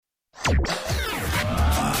Wendy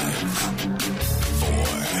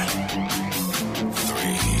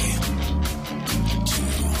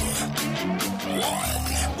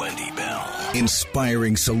Bell.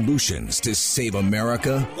 Inspiring solutions to save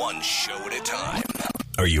America, one show at a time.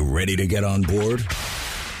 Are you ready to get on board?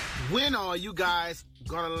 When are you guys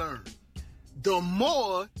gonna learn? The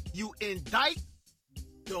more you indict,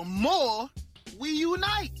 the more we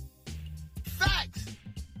unite. Facts.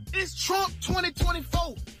 It's Trump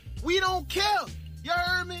 2024. We don't care. You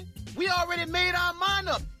heard me? We already made our mind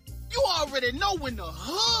up. You already know when the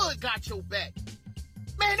hood got your back.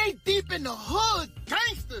 Man, they deep in the hood,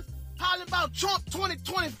 gangsters, hollering about Trump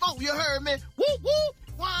 2024. You heard me? Whoop, whoop,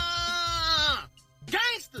 wah.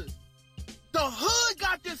 Gangsters. The hood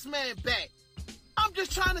got this man back. I'm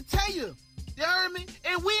just trying to tell you. You heard me?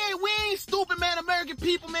 And we ain't stupid, man, American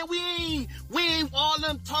people, man. We ain't all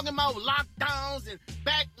them talking about lockdowns and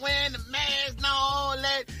back when the masks and all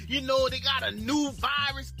that. You know, they got a new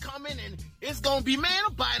virus coming and it's gonna be, man,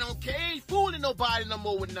 nobody don't care. Ain't fooling nobody no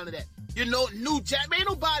more with none of that. You know, new jack, man,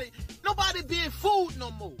 nobody being fooled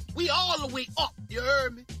no more. We all the way up, you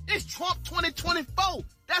heard me? It's Trump 2024.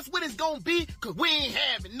 That's what it's gonna be, cause we ain't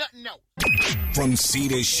having nothing else. From sea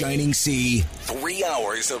to shining sea, 3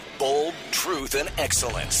 hours of bold truth and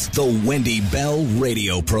excellence. The Wendy Bell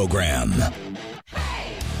Radio Program.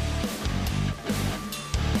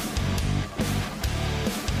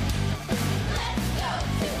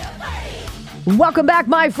 Welcome back,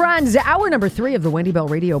 my friends. Hour number 3 of the Wendy Bell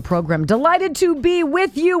Radio Program. Delighted to be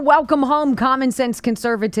with you. Welcome home. Common sense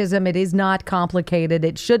conservatism. It is not complicated.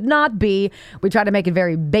 It should not be. We try to make it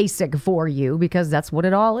very basic for you because that's what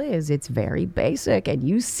it all is. It's very basic and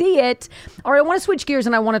you see it. All right, I want to switch gears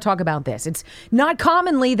and I want to talk about this. It's not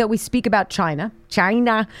commonly that we speak about China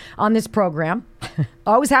on this program.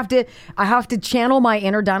 I have to channel my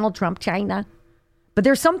inner Donald Trump, China. But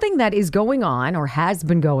there's something that is going on or has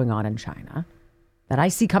been going on in China that I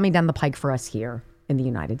see coming down the pike for us here in the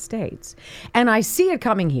United States. And I see it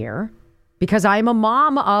coming here because I am a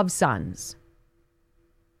mom of sons.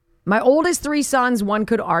 My oldest 3 sons, one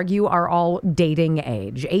could argue, are all dating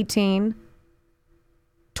age, 18,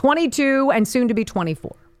 22, and soon to be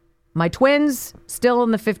 24. My twins, still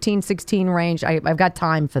in the 15, 16 range. I've got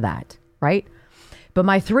time for that, right? But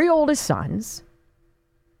my 3 oldest sons,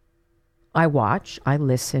 I watch, I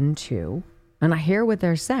listen to, and I hear what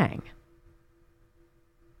they're saying.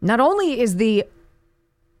 Not only is the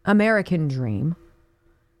American dream,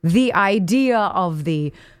 the idea of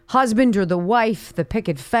the husband or the wife, the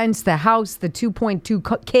picket fence, the house, the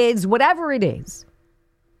 2.2 kids, whatever it is,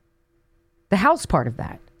 the house part of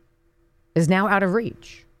that is now out of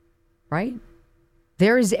reach, right?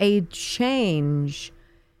 There is a change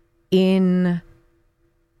in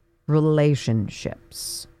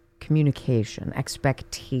relationships, communication,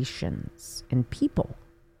 expectations, and people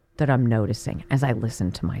that I'm noticing as I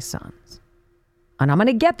listen to my sons. And I'm going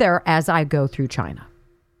to get there as I go through China.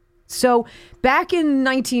 So back in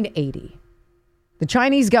 1980, the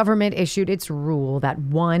Chinese government issued its rule, that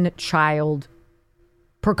one child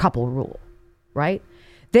per couple rule, right?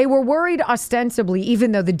 They were worried ostensibly,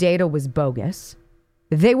 even though the data was bogus,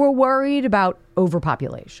 they were worried about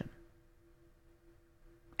overpopulation.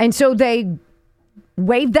 And so they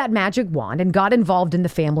waved that magic wand and got involved in the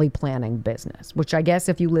family planning business, which I guess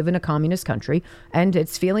if you live in a communist country and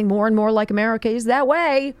it's feeling more and more like America is that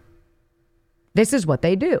way, this is what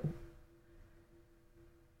they do.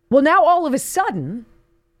 Well, now all of a sudden,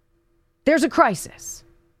 there's a crisis.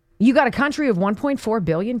 You got a country of 1.4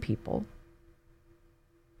 billion people.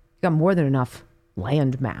 You got more than enough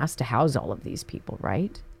land mass to house all of these people,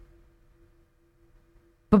 right?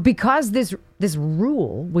 But because this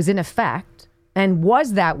rule was in effect and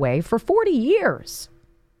was that way for 40 years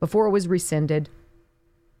before it was rescinded,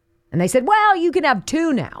 and they said, well, you can have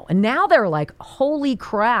 2 now. And now they're like, holy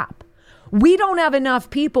crap. We don't have enough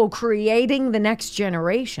people creating the next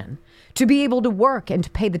generation to be able to work and to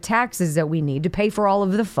pay the taxes that we need to pay for all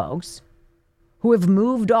of the folks who have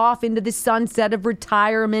moved off into the sunset of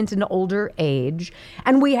retirement and older age.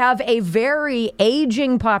 And we have a very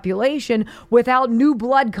aging population without new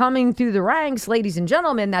blood coming through the ranks. Ladies and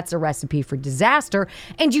gentlemen, that's a recipe for disaster.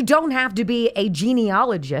 And you don't have to be a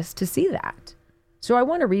genealogist to see that. So I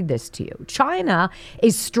want to read this to you. China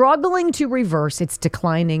is struggling to reverse its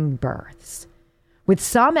declining births, with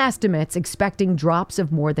some estimates expecting drops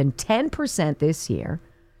of more than 10% this year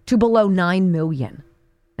to below 9 million.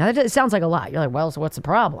 Now, that sounds like a lot. You're like, well, so what's the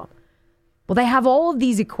problem? Well, they have all of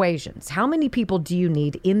these equations. How many people do you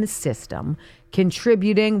need in the system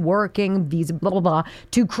contributing, working, these blah, blah, blah,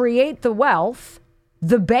 to create the wealth,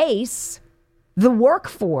 the base, the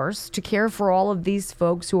workforce to care for all of these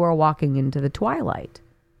folks who are walking into the twilight.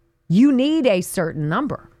 You need a certain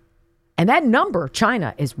number. And that number,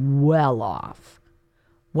 China, is well off.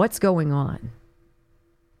 What's going on?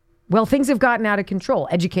 Well, things have gotten out of control.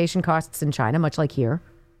 Education costs in China, much like here,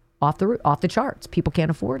 off the charts. People can't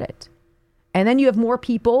afford it. And then you have more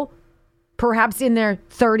people, perhaps in their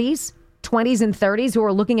 30s, 20s and 30s, who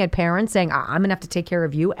are looking at parents saying, I'm going to have to take care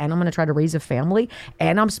of you, and I'm going to try to raise a family,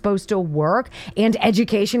 and I'm supposed to work, and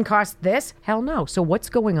education costs this. Hell no. So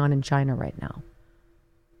what's going on in China right now?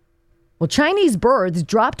 Well, Chinese births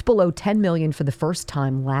dropped below 10 million for the first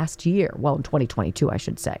time last year. Well, in 2022, I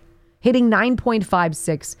should say, hitting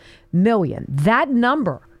 9.56 million. That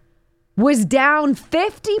number was down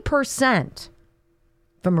 50%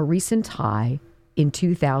 from a recent high in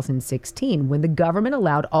 2016, when the government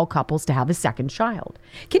allowed all couples to have a second child.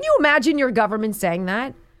 Can you imagine your government saying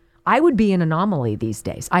that? I would be an anomaly these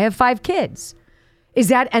days. I have 5 kids. Is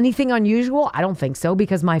that anything unusual? I don't think so,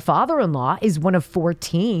 because my father-in-law is one of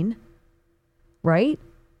 14, right?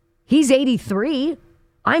 He's 83.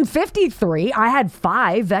 I'm 53. I had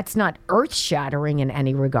 5. That's not earth-shattering in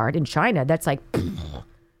any regard. In China, that's like,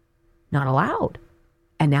 not allowed.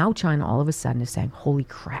 And now China all of a sudden is saying, holy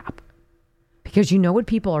crap. Because you know what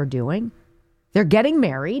people are doing? They're getting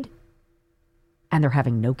married and they're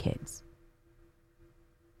having no kids.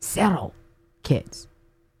 0 kids.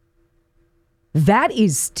 That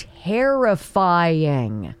is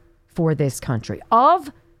terrifying for this country.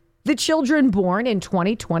 Of the children born in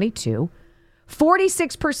 2022,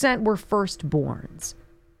 46% were firstborns.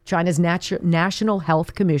 China's National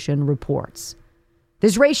Health Commission reports.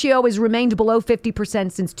 This ratio has remained below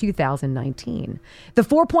 50% since 2019. The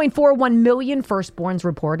 4.41 million firstborns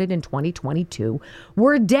reported in 2022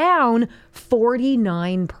 were down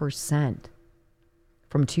 49%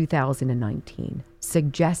 from 2019,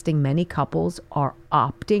 suggesting many couples are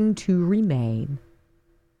opting to remain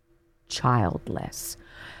childless.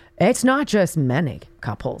 It's not just many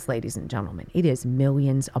couples, ladies and gentlemen. It is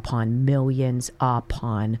millions upon millions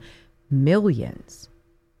upon millions.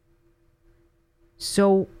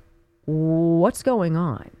 So what's going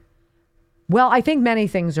on? Well, I think many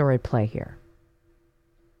things are at play here.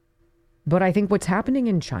 But I think what's happening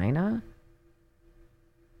in China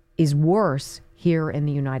is worse here in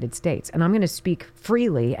the United States. And I'm going to speak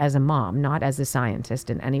freely as a mom, not as a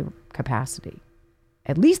scientist in any capacity.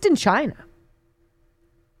 At least in China,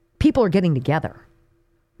 people are getting together.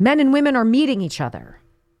 Men and women are meeting each other.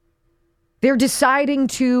 They're deciding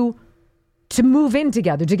to move in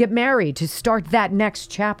together, to get married, to start that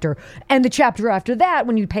next chapter. And the chapter after that,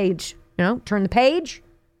 when you turn the page,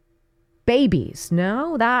 babies.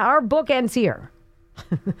 No, our book ends here.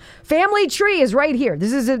 Family tree is right here.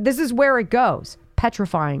 This is where it goes.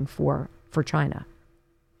 Petrifying for China.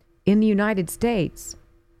 In the United States,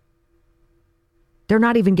 they're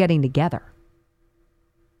not even getting together.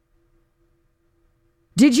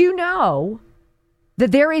 Did you know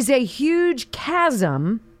that there is a huge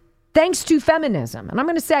chasm thanks to feminism? And I'm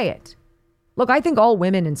going to say it. Look, I think all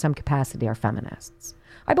women in some capacity are feminists.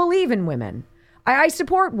 I believe in women. I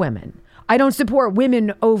support women. I don't support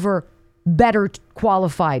women over better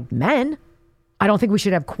qualified men. I don't think we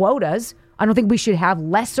should have quotas. I don't think we should have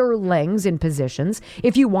lesserlings in positions.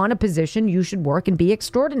 If you want a position, you should work and be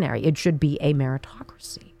extraordinary. It should be a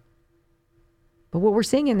meritocracy. But what we're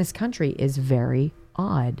seeing in this country is very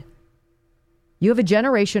odd. You have a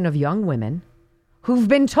generation of young women who've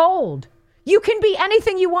been told, you can be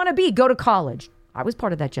anything you want to be. Go to college. I was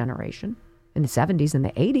part of that generation in the 70s and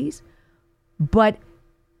the 80s. But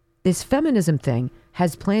this feminism thing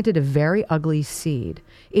has planted a very ugly seed.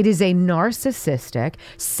 It is a narcissistic,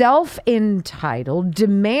 self-entitled,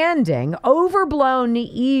 demanding, overblown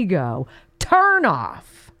ego,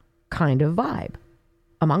 turn-off kind of vibe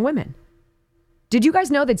among women. Did you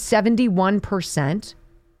guys know that 71%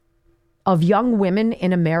 of young women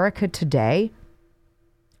in America today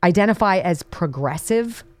identify as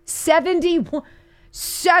progressive?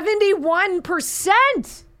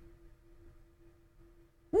 71%!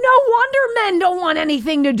 No wonder men don't want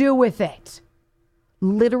anything to do with it.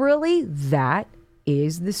 Literally, that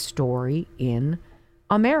is the story in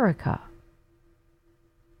America.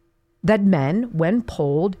 That men, when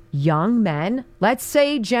polled, young men, let's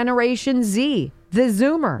say Generation Z, the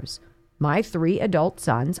Zoomers, my 3 adult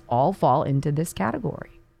sons all fall into this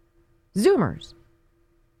category. Zoomers.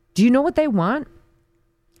 Do you know what they want?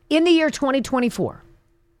 In the year 2024,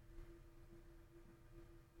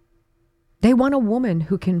 they want a woman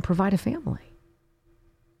who can provide a family.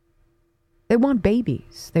 They want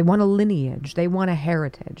babies. They want a lineage. They want a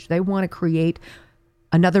heritage. They want to create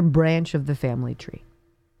another branch of the family tree.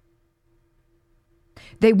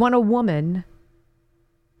 They want a woman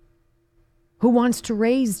who wants to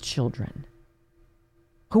raise children,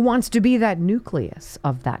 who wants to be that nucleus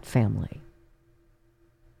of that family,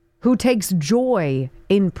 who takes joy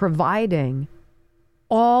in providing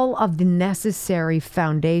all of the necessary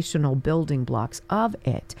foundational building blocks of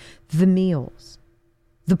it, the meals,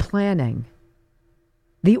 the planning,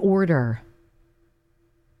 the order.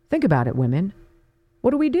 Think about it, women.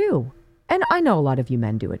 What do we do? And I know a lot of you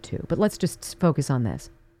men do it too, but let's just focus on this.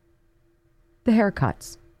 The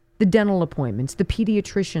haircuts, the dental appointments, the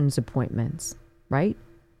pediatrician's appointments, right?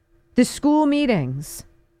 The school meetings,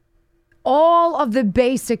 all of the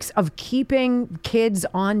basics of keeping kids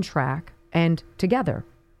on track and together,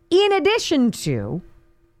 in addition to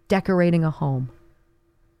decorating a home,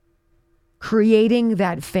 creating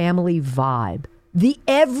that family vibe, the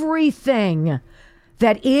everything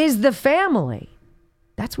that is the family.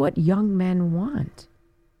 That's what young men want.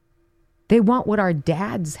 They want what our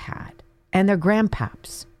dads had and their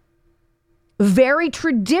grandpaps. Very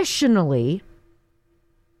traditionally,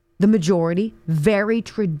 the majority, very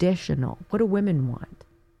traditional. What do women want?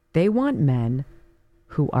 They want men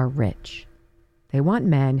who are rich. They want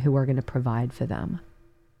men who are going to provide for them.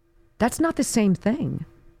 That's not the same thing.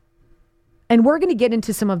 And we're going to get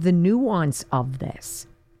into some of the nuance of this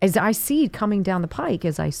as I see it coming down the pike,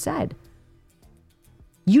 as I said.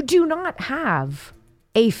 You do not have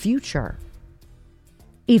a future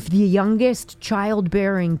if the youngest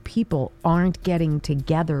childbearing people aren't getting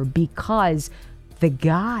together because the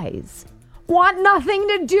guys want nothing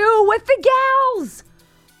to do with the gals.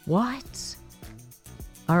 What?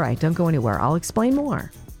 All right, don't go anywhere. I'll explain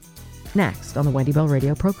more next on the Wendy Bell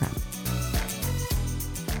Radio program.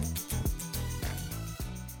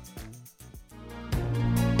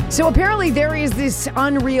 So apparently there is this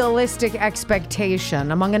unrealistic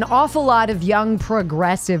expectation among an awful lot of young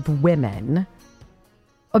progressive women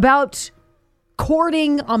about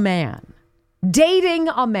courting a man, dating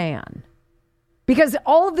a man. Because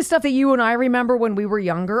all of the stuff that you and I remember when we were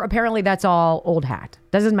younger, apparently that's all old hat.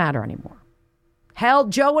 Doesn't matter anymore. Hell,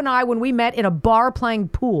 Joe and I, when we met in a bar playing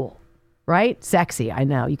pool, right? Sexy, I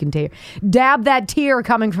know. You can dab that tear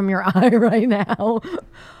coming from your eye right now.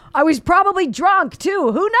 I was probably drunk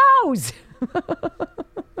too. Who knows?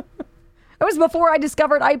 That was before I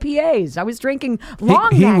discovered IPAs. I was drinking long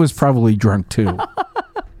necks. He was probably drunk too.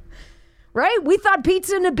 Right? We thought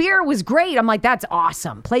pizza and a beer was great. I'm like, that's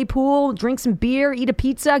awesome. Play pool, drink some beer, eat a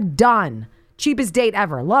pizza, done. Cheapest date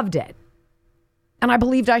ever. Loved it. And I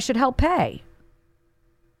believed I should help pay.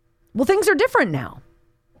 Well, things are different now.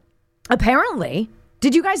 Apparently,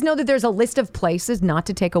 did you guys know that there's a list of places not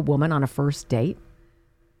to take a woman on a first date?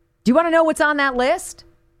 Do you want to know what's on that list?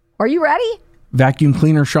 Are you ready? Vacuum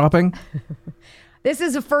cleaner shopping? This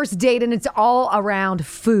is a first date and it's all around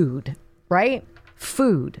food, right?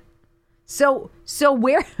 Food. So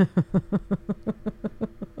where...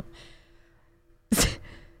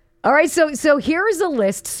 All right, so here's a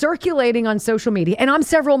list circulating on social media, and I'm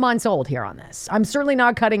several months old here on this. I'm certainly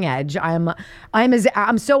not cutting edge. I'm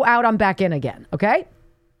so out, I'm back in again, okay?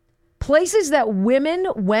 Places that women,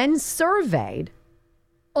 when surveyed,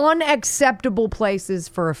 unacceptable places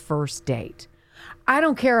for a first date. I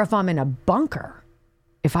don't care if I'm in a bunker.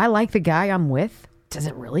 If I like the guy I'm with, does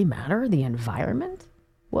it really matter, the environment?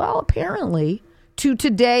 Well, apparently, to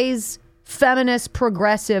today's feminist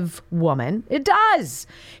progressive woman, it does.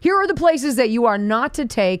 Here are the places that you are not to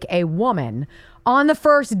take a woman on the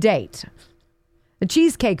first date. The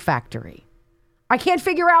Cheesecake Factory. I can't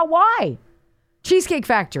figure out why. Cheesecake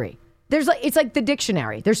Factory. It's like the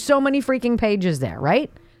dictionary. There's so many freaking pages there, right?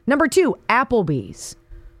 Number 2, Applebee's.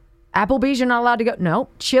 Applebee's, you're not allowed to go. No.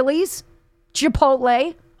 Chili's,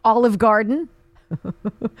 Chipotle, Olive Garden.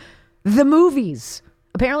 The movies.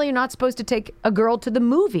 Apparently you're not supposed to take a girl to the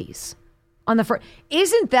movies on the first.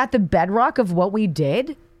 Isn't that the bedrock of what we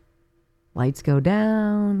did? Lights go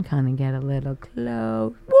down, kind of get a little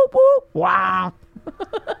close. Whoop, whoop. Wow.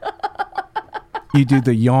 You do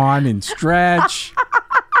the yawn and stretch.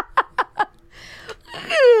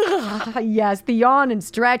 Yes, the yawn and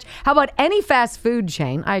stretch. How about any fast food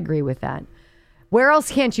chain? I agree with that. Where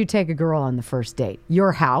else can't you take a girl on the first date?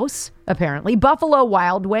 Your house, apparently. Buffalo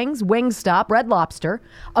Wild Wings, Wingstop, Red Lobster,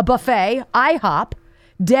 a buffet, IHOP,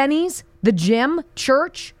 Denny's, the gym,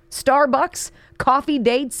 church, Starbucks, coffee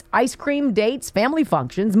dates, ice cream dates, family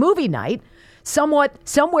functions, movie night, somewhere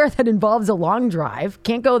that involves a long drive.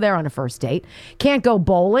 Can't go there on a first date. Can't go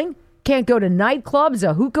bowling. Can't go to nightclubs,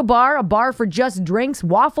 a hookah bar, a bar for just drinks,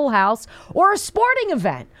 Waffle House, or a sporting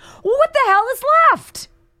event. What the hell is left?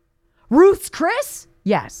 Ruth's Chris?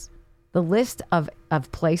 Yes. The list of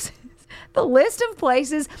places The list of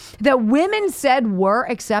places that women said were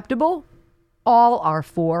acceptable, all are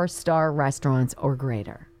 4-star restaurants or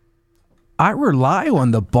greater. I rely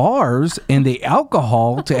on the bars and the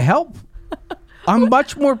alcohol to help. I'm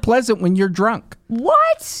much more pleasant when you're drunk.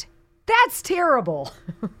 What? That's terrible.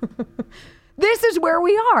 This is where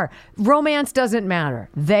we are. Romance doesn't matter.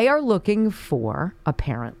 They are looking for,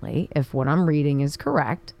 apparently, if what I'm reading is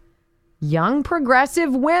correct, young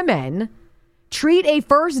progressive women treat a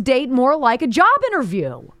first date more like a job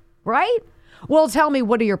interview, right? Well, tell me,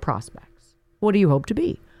 what are your prospects? What do you hope to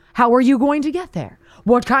be? How are you going to get there?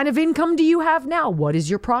 What kind of income do you have now? What is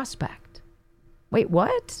your prospect? Wait,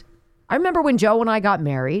 what? I remember when Joe and I got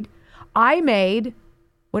married, I made,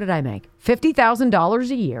 what did I make?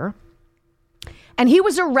 $50,000 a year. And he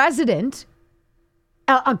was a resident,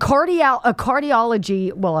 an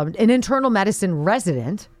internal medicine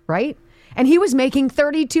resident, right? And he was making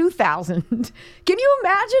 $32,000. Can you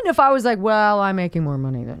imagine if I was like, well, I'm making more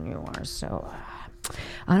money than you are, so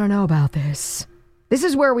I don't know about this. This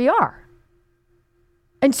is where we are.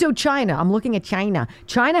 And so China, I'm looking at China.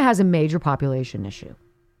 China has a major population issue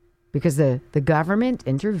because the government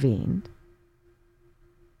intervened,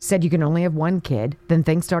 said you can only have one kid. Then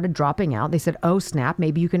things started dropping out. They said, oh, snap,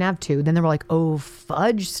 maybe you can have two. Then they were like, oh,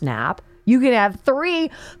 fudge snap. You can have 3.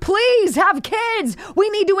 Please have kids. We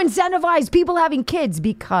need to incentivize people having kids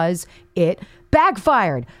because it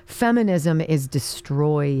backfired. Feminism is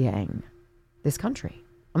destroying this country.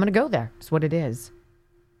 I'm going to go there. It's what it is.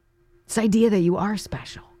 This idea that you are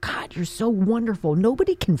special. God, you're so wonderful.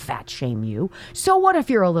 Nobody can fat shame you. So what if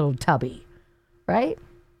you're a little tubby, right?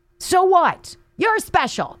 So what? You're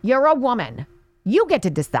special. You're a woman. You get to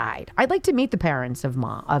decide. I'd like to meet the parents of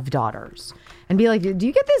daughters and be like, do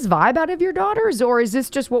you get this vibe out of your daughters, or is this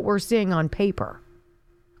just what we're seeing on paper?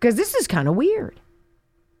 Because this is kind of weird.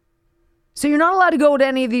 So you're not allowed to go to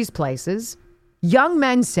any of these places. Young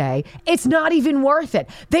men say it's not even worth it.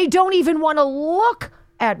 They don't even want to look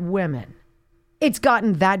at women. It's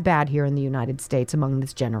gotten that bad here in the United States among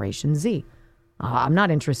this Generation Z. I'm not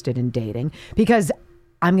interested in dating because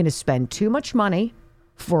I'm going to spend too much money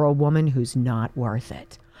for a woman who's not worth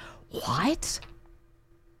it. What?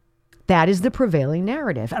 That is the prevailing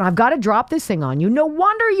narrative. And I've got to drop this thing on you. No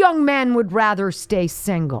wonder young men would rather stay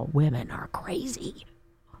single. Women are crazy.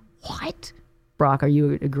 What? Brock, are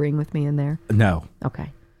you agreeing with me in there? No.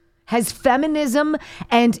 Okay. Has feminism,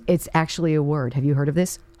 and it's actually a word. Have you heard of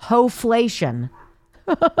this? Hoflation.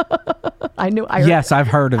 Yes, I've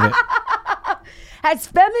heard of it. Has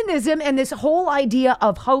feminism and this whole idea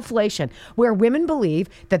of hoflation, where women believe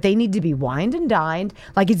that they need to be wined and dined,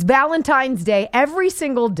 like it's Valentine's Day every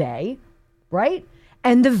single day, right?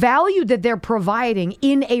 And the value that they're providing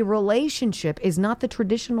in a relationship is not the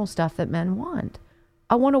traditional stuff that men want.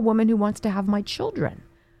 I want a woman who wants to have my children.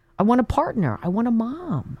 I want a partner. I want a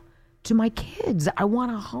mom to my kids. I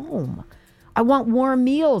want a home. I want warm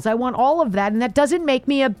meals. I want all of that. And that doesn't make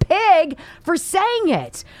me a pig for saying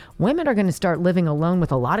it. Women are going to start living alone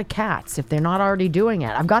with a lot of cats if they're not already doing it.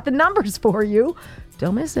 I've got the numbers for you.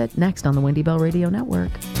 Don't miss it. Next on the Wendy Bell Radio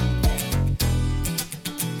Network.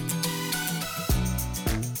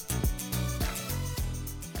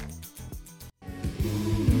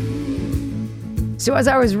 So as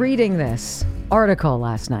I was reading this article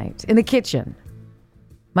last night in the kitchen,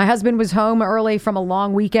 my husband was home early from a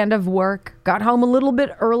long weekend of work, got home a little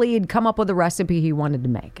bit early. He'd come up with a recipe he wanted to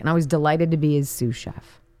make, and I was delighted to be his sous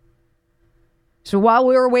chef. So while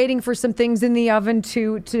we were waiting for some things in the oven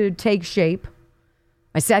to take shape,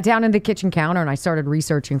 I sat down in the kitchen counter and I started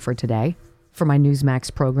researching for today for my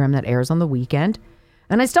Newsmax program that airs on the weekend.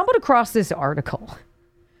 And I stumbled across this article.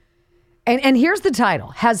 And here's the title: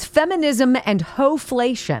 Has Feminism and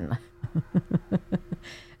Hoflation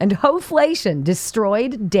and hoflation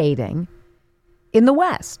destroyed dating in the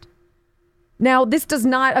West? Now, this does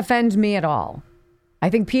not offend me at all. I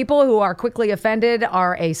think people who are quickly offended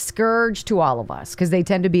are a scourge to all of us because they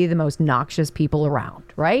tend to be the most noxious people around,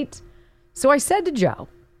 right? So I said to Joe,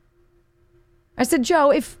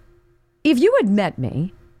 Joe, if you had met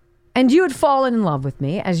me and you had fallen in love with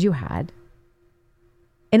me as you had,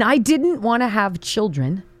 and I didn't want to have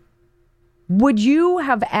children, would you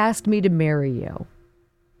have asked me to marry you?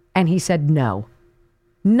 And he said, no,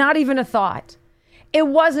 not even a thought. It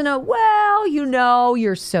wasn't a, well, you know,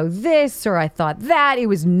 you're so this, or I thought that. It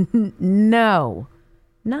was no.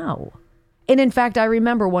 And in fact, I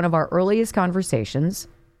remember one of our earliest conversations,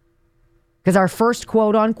 because our first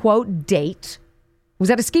quote unquote date was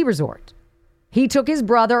at a ski resort. He took his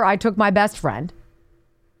brother, I took my best friend,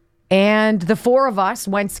 and the four of us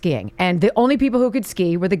went skiing. And the only people who could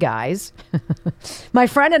ski were the guys. My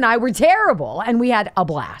friend and I were terrible, and we had a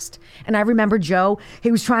blast. And I remember Joe,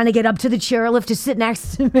 he was trying to get up to the chairlift to sit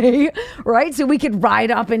next to me, right? So we could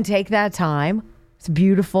ride up and take that time. It's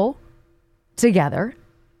beautiful together.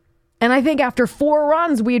 And I think after 4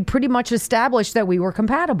 runs, we had pretty much established that we were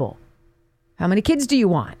compatible. How many kids do you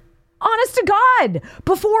want? Honest to God,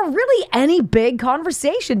 before really any big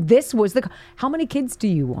conversation, this was how many kids do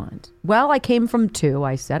you want? Well, I came from 2.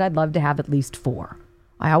 I said I'd love to have at least 4.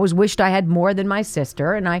 I always wished I had more than my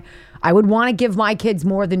sister, and I would want to give my kids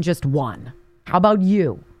more than just 1. How about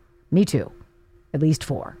you? Me too. At least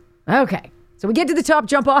 4. Okay. So we get to the top,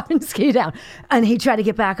 jump off, and ski down. And he tried to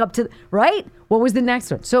get back up to, right? What was the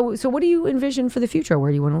next one? So what do you envision for the future?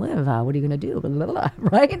 Where do you want to live? What are you going to do? Blah, blah, blah,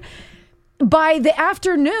 right? By the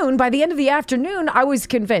end of the afternoon, I was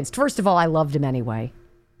convinced. First of all, I loved him anyway.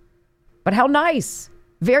 But how nice.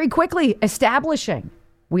 Very quickly establishing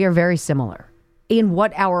we are very similar in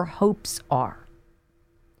what our hopes are.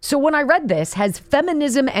 So when I read this, has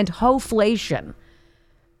feminism and hoflation,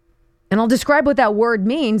 and I'll describe what that word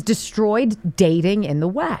means, destroyed dating in the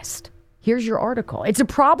West. Here's your article. It's a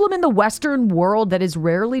problem in the Western world that is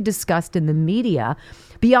rarely discussed in the media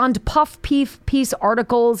beyond puff piece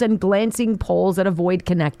articles and glancing polls that avoid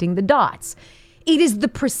connecting the dots. It is the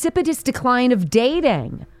precipitous decline of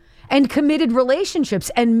dating and committed relationships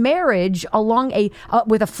and marriage along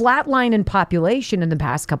with a flat line in population in the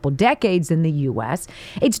past couple decades in the U.S.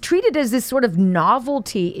 It's treated as this sort of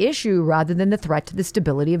novelty issue rather than the threat to the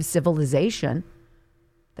stability of civilization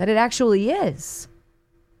that it actually is.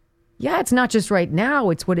 Yeah, it's not just right now,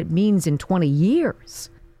 it's what it means in 20 years.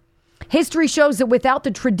 History shows that without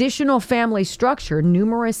the traditional family structure,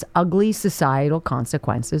 numerous ugly societal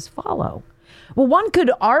consequences follow. Well, one could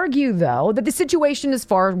argue, though, that the situation is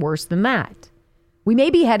far worse than that. We may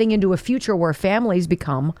be heading into a future where families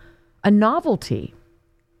become a novelty.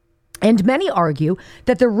 And many argue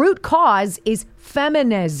that the root cause is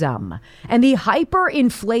feminism and the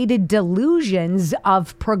hyperinflated delusions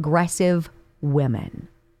of progressive women.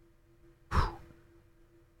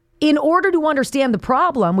 In order to understand the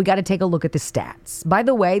problem, we got to take a look at the stats. By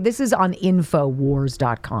the way, this is on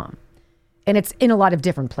Infowars.com, and it's in a lot of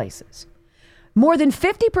different places. More than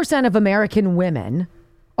 50% of American women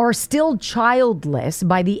are still childless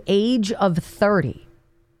by the age of 30.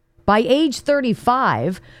 By age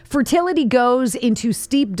 35, fertility goes into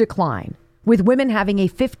steep decline, with women having a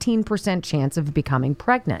 15% chance of becoming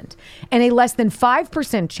pregnant and a less than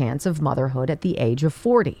 5% chance of motherhood at the age of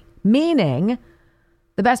 40, meaning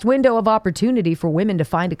the best window of opportunity for women to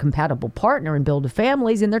find a compatible partner and build a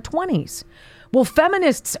family is in their 20s. Well,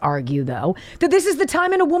 feminists argue, though, that this is the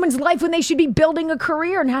time in a woman's life when they should be building a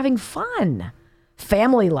career and having fun.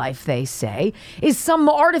 Family life, they say, is some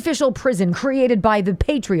artificial prison created by the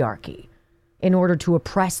patriarchy in order to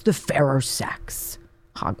oppress the fairer sex.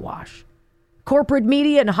 Hogwash. Corporate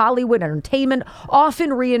media and Hollywood entertainment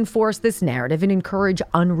often reinforce this narrative and encourage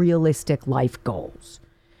unrealistic life goals.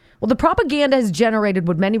 Well, the propaganda has generated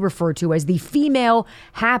what many refer to as the female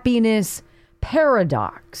happiness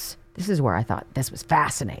paradox. This is where I thought this was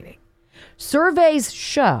fascinating. Surveys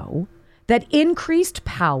show that increased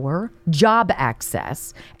power, job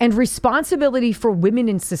access, and responsibility for women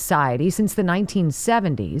in society since the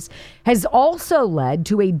 1970s has also led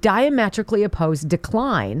to a diametrically opposed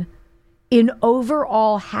decline in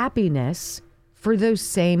overall happiness for those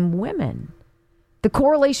same women. The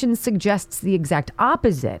correlation suggests the exact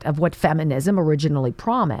opposite of what feminism originally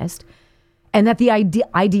promised, and that the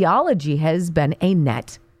ideology has been a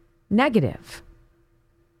net negative.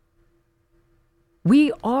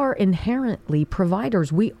 We are inherently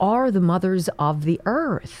providers. We are the mothers of the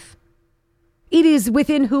earth. It is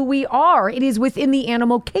within who we are. It is within the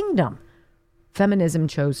animal kingdom. Feminism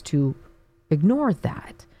chose to ignore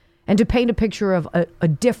that and to paint a picture of a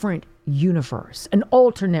different universe, an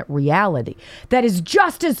alternate reality that is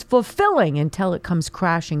just as fulfilling until it comes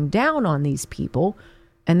crashing down on these people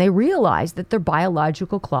and they realize that their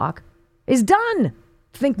biological clock is done.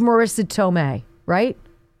 Think Marissa Tomei, right?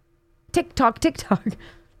 Tick-tock, tick-tock.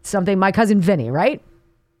 Something my cousin Vinny, right?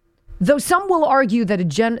 Though some will argue that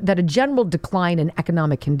a general decline in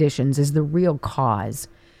economic conditions is the real cause,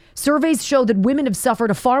 surveys show that women have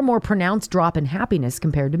suffered a far more pronounced drop in happiness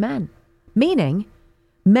compared to men. Meaning,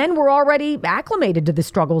 men were already acclimated to the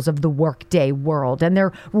struggles of the workday world and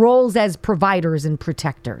their roles as providers and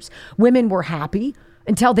protectors. Women were happy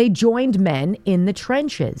until they joined men in the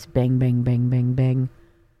trenches. Bang, bang, bang, bang, bang.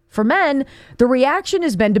 For men, the reaction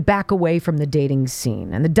has been to back away from the dating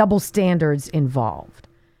scene and the double standards involved.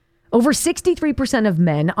 Over 63% of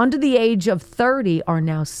men under the age of 30 are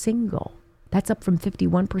now single. That's up from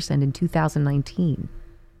 51% in 2019.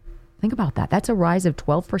 Think about that. That's a rise of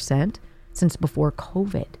 12% since before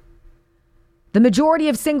COVID. The majority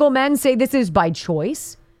of single men say this is by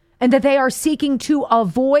choice and that they are seeking to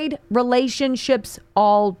avoid relationships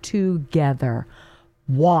altogether.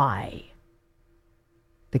 Why?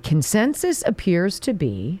 The consensus appears to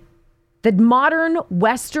be that modern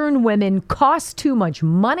Western women cost too much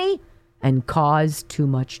money and cause too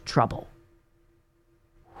much trouble.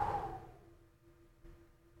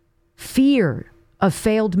 Fear of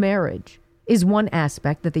failed marriage is one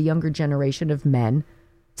aspect that the younger generation of men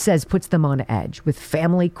says puts them on edge, with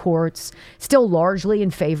family courts still largely in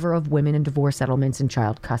favor of women in divorce settlements and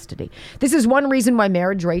child custody. This is one reason why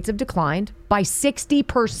marriage rates have declined by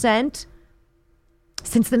 60%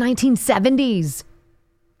 since the 1970s.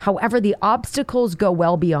 However, the obstacles go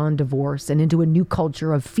well beyond divorce and into a new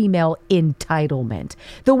culture of female entitlement.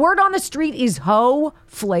 The word on the street is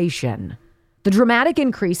ho-flation. The dramatic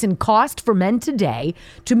increase in cost for men today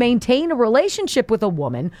to maintain a relationship with a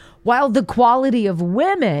woman while the quality of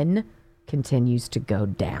women continues to go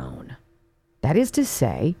down. That is to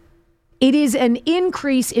say, it is an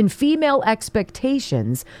increase in female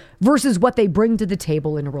expectations versus what they bring to the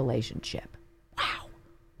table in a relationship. Wow.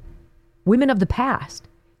 Women of the past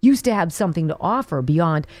used to have something to offer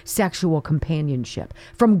beyond sexual companionship,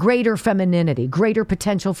 from greater femininity, greater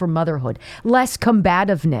potential for motherhood, less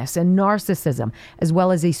combativeness and narcissism, as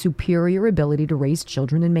well as a superior ability to raise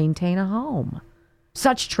children and maintain a home.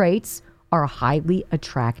 Such traits are highly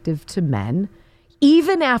attractive to men,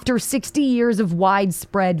 even after 60 years of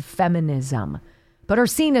widespread feminism, but are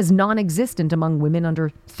seen as non-existent among women under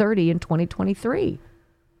 30 in 2023.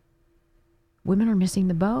 Women are missing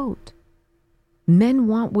the boat. Men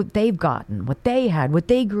want what they've gotten, what they had, what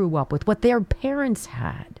they grew up with, what their parents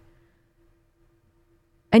had.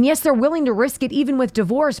 And yes, they're willing to risk it even with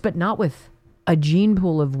divorce, but not with a gene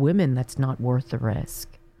pool of women that's not worth the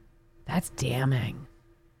risk. That's damning.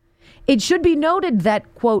 It should be noted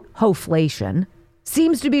that, quote, hoflation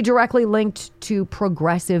seems to be directly linked to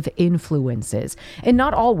progressive influences, and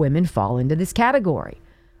not all women fall into this category.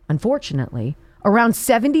 Unfortunately, around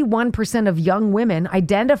 71% of young women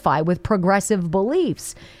identify with progressive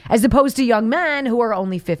beliefs, as opposed to young men who are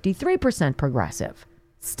only 53% progressive.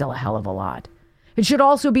 Still a hell of a lot. It should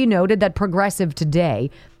also be noted that progressive today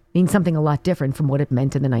means something a lot different from what it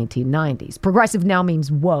meant in the 1990s. Progressive now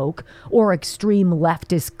means woke or extreme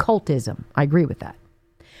leftist cultism. I agree with that.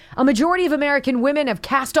 A majority of American women have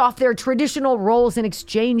cast off their traditional roles in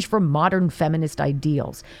exchange for modern feminist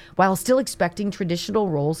ideals, while still expecting traditional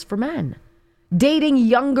roles for men. Dating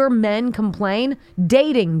younger men complain,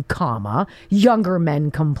 younger men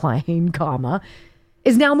complain,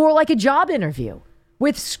 is now more like a job interview,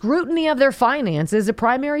 with scrutiny of their finances a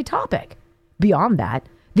primary topic. Beyond that,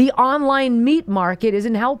 the online meat market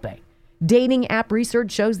isn't helping. Dating app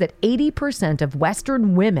research shows that 80% of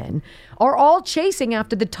Western women are all chasing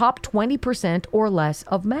after the top 20% or less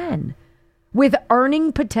of men, with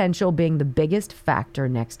earning potential being the biggest factor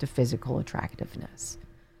next to physical attractiveness.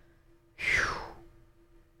 Whew.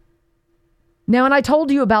 Now, and I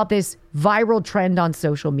told you about this viral trend on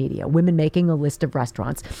social media, women making a list of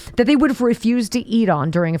restaurants that they would refuse to eat on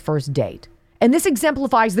during a first date. And this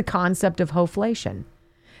exemplifies the concept of hoflation.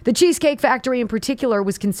 The Cheesecake Factory in particular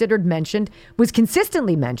was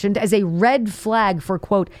consistently mentioned as a red flag for,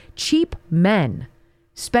 quote, cheap men.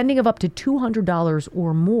 Spending of up to $200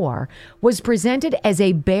 or more was presented as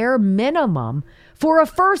a bare minimum for a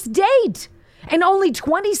first date. And only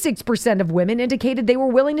 26% of women indicated they were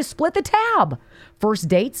willing to split the tab. First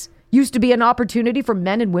dates used to be an opportunity for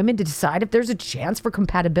men and women to decide if there's a chance for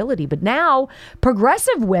compatibility. But now,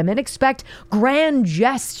 progressive women expect grand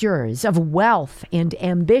gestures of wealth and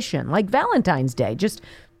ambition, like Valentine's Day, just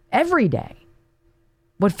every day.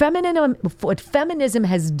 What feminism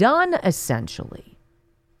has done, essentially,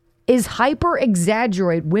 is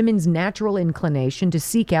hyper-exaggerate women's natural inclination to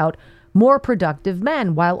seek out more productive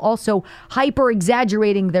men, while also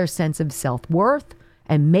hyper-exaggerating their sense of self-worth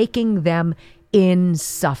and making them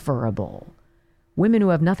insufferable. Women who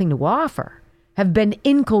have nothing to offer have been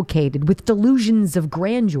inculcated with delusions of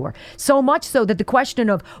grandeur, so much so that the question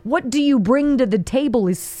of what do you bring to the table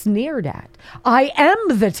is sneered at. I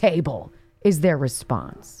am the table, is their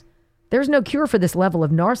response. There's no cure for this level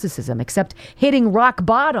of narcissism except hitting rock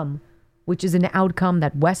bottom, which is an outcome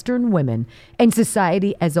that Western women and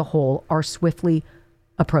society as a whole are swiftly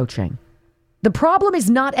approaching. The problem is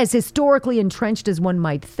not as historically entrenched as one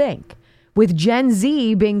might think, with Gen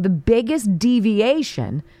Z being the biggest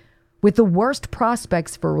deviation with the worst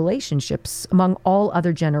prospects for relationships among all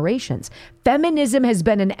other generations. Feminism has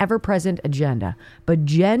been an ever-present agenda, but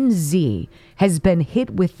Gen Z has been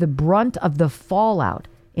hit with the brunt of the fallout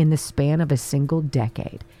in the span of a single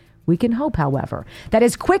decade. We can hope, however, that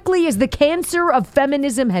as quickly as the cancer of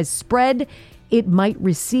feminism has spread, it might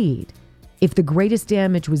recede. If the greatest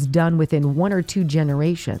damage was done within 1 or 2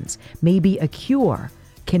 generations, maybe a cure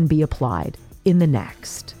can be applied in the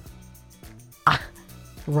next.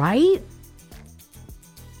 Right?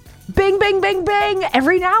 Bing, bing, bing, bing.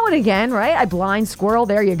 Every now and again, right? I blind squirrel.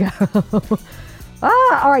 There you go.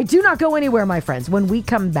 All right. Do not go anywhere, my friends. When we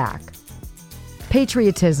come back,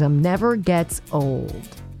 patriotism never gets old.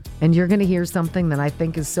 And you're going to hear something that I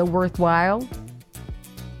think is so worthwhile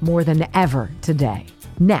more than ever today.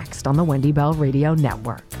 Next on the Wendy Bell Radio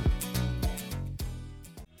Network.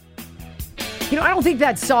 You know, I don't think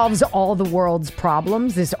that solves all the world's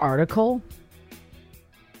problems, this article.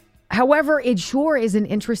 However, it sure is an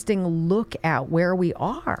interesting look at where we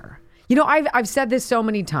are. You know, I've said this so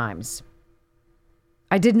many times.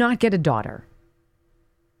 I did not get a daughter.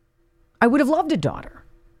 I would have loved a daughter.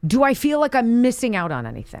 Do I feel like I'm missing out on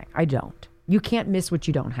anything? I don't. You can't miss what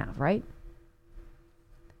you don't have, right?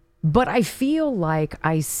 But I feel like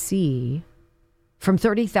I see from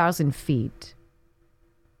 30,000 feet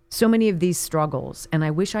so many of these struggles, and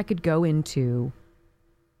I wish I could go into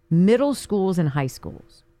middle schools and high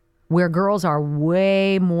schools where girls are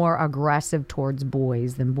way more aggressive towards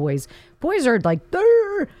boys than boys. Boys are like,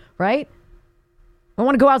 right? I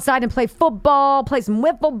want to go outside and play football, play some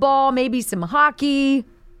wiffle ball, maybe some hockey,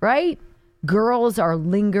 right? Girls are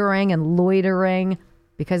lingering and loitering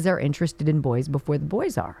because they're interested in boys before the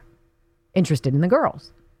boys are interested in the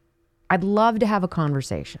girls. I'd love to have a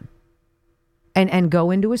conversation and go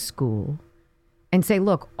into a school and say,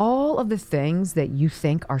 look, all of the things that you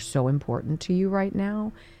think are so important to you right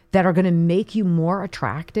now that are going to make you more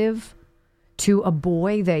attractive to a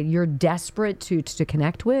boy that you're desperate to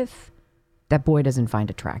connect with, that boy doesn't find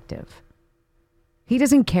attractive. He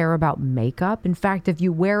doesn't care about makeup. In fact, if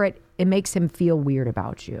you wear it, it makes him feel weird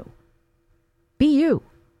about you. Be you.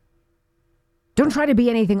 Don't try to be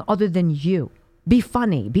anything other than you. Be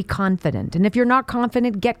funny, be confident. And if you're not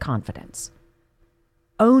confident, get confidence.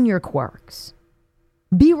 Own your quirks.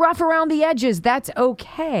 Be rough around the edges. That's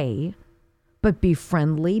okay. But be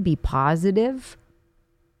friendly, be positive.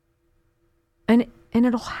 And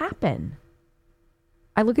it'll happen.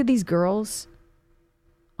 I look at these girls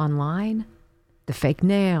online, the fake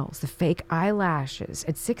nails, the fake eyelashes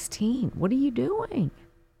at 16. What are you doing?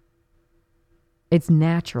 It's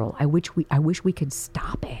natural. I wish we could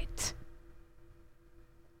stop it.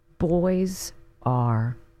 Boys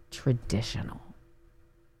are traditional.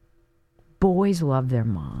 Boys love their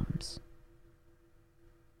moms.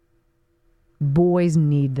 Boys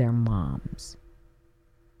need their moms.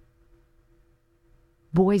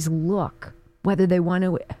 Boys look, whether they want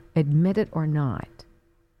to admit it or not,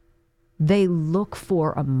 they look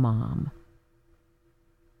for a mom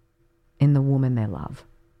in the woman they love.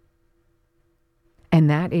 And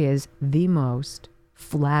that is the most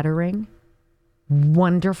flattering,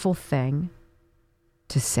 wonderful thing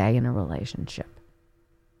to say in a relationship.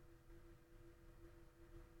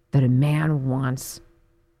 That a man wants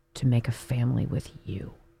to make a family with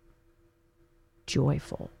you.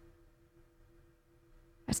 Joyful.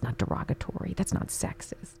 That's not derogatory. That's not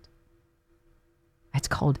sexist. That's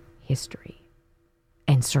called history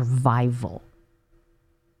and survival.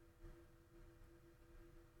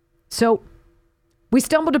 So we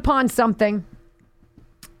stumbled upon something,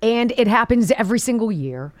 and it happens every single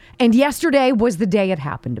year. And yesterday was the day it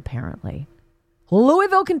happened, apparently.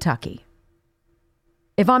 Louisville, Kentucky.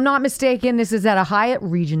 If I'm not mistaken, this is at a Hyatt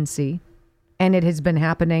Regency, and it has been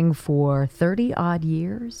happening for 30 odd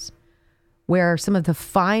years, where some of the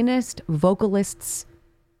finest vocalists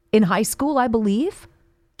in high school, I believe,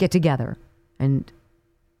 get together and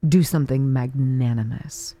do something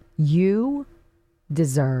magnanimous. You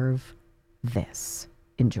deserve this.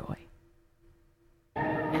 Enjoy.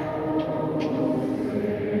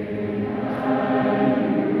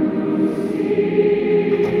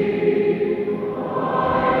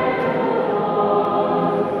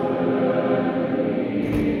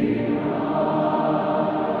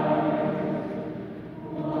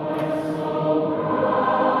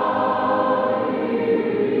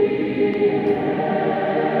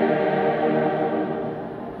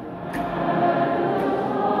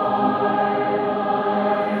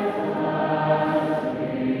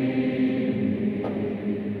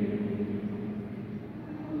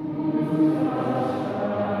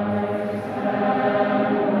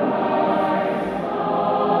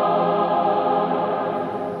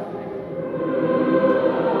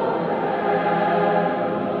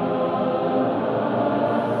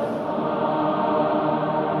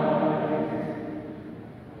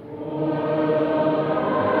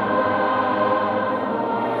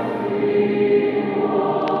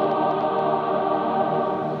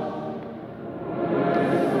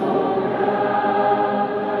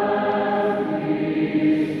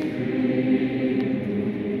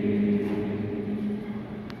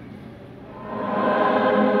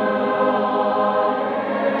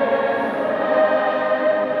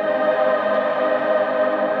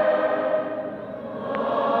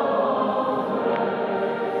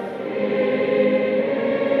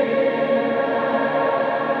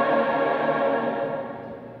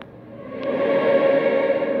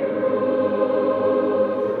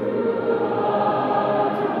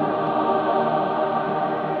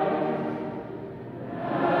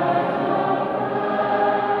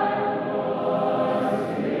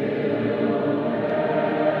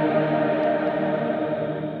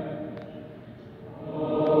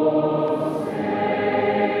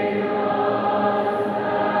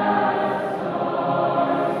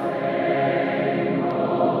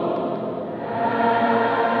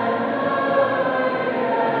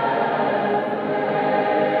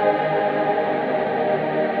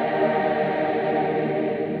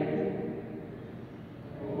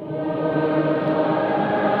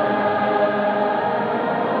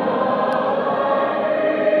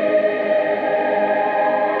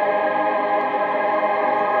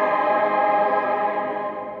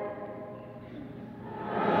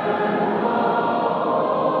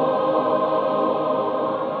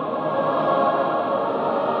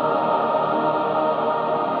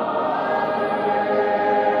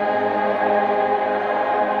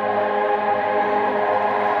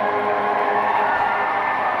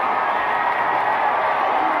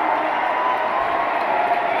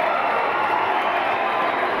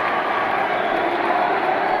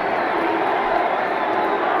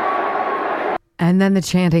 And then the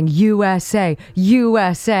chanting, USA,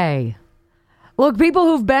 USA. Look, people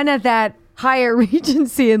who've been at that Hyatt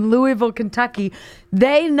Regency in Louisville, Kentucky,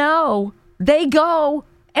 they know. They go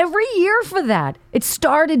every year for that. It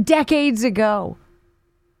started decades ago.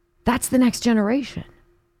 That's the next generation.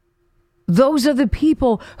 Those are the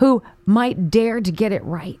people who might dare to get it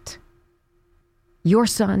right. Your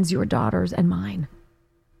sons, your daughters, and mine.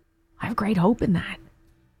 I have great hope in that.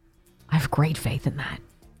 I have great faith in that.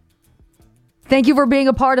 Thank you for being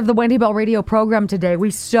a part of the Wendy Bell Radio program today. We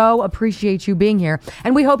so appreciate you being here.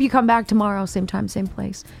 And we hope you come back tomorrow, same time, same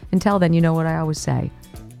place. Until then, you know what I always say.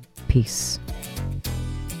 Peace.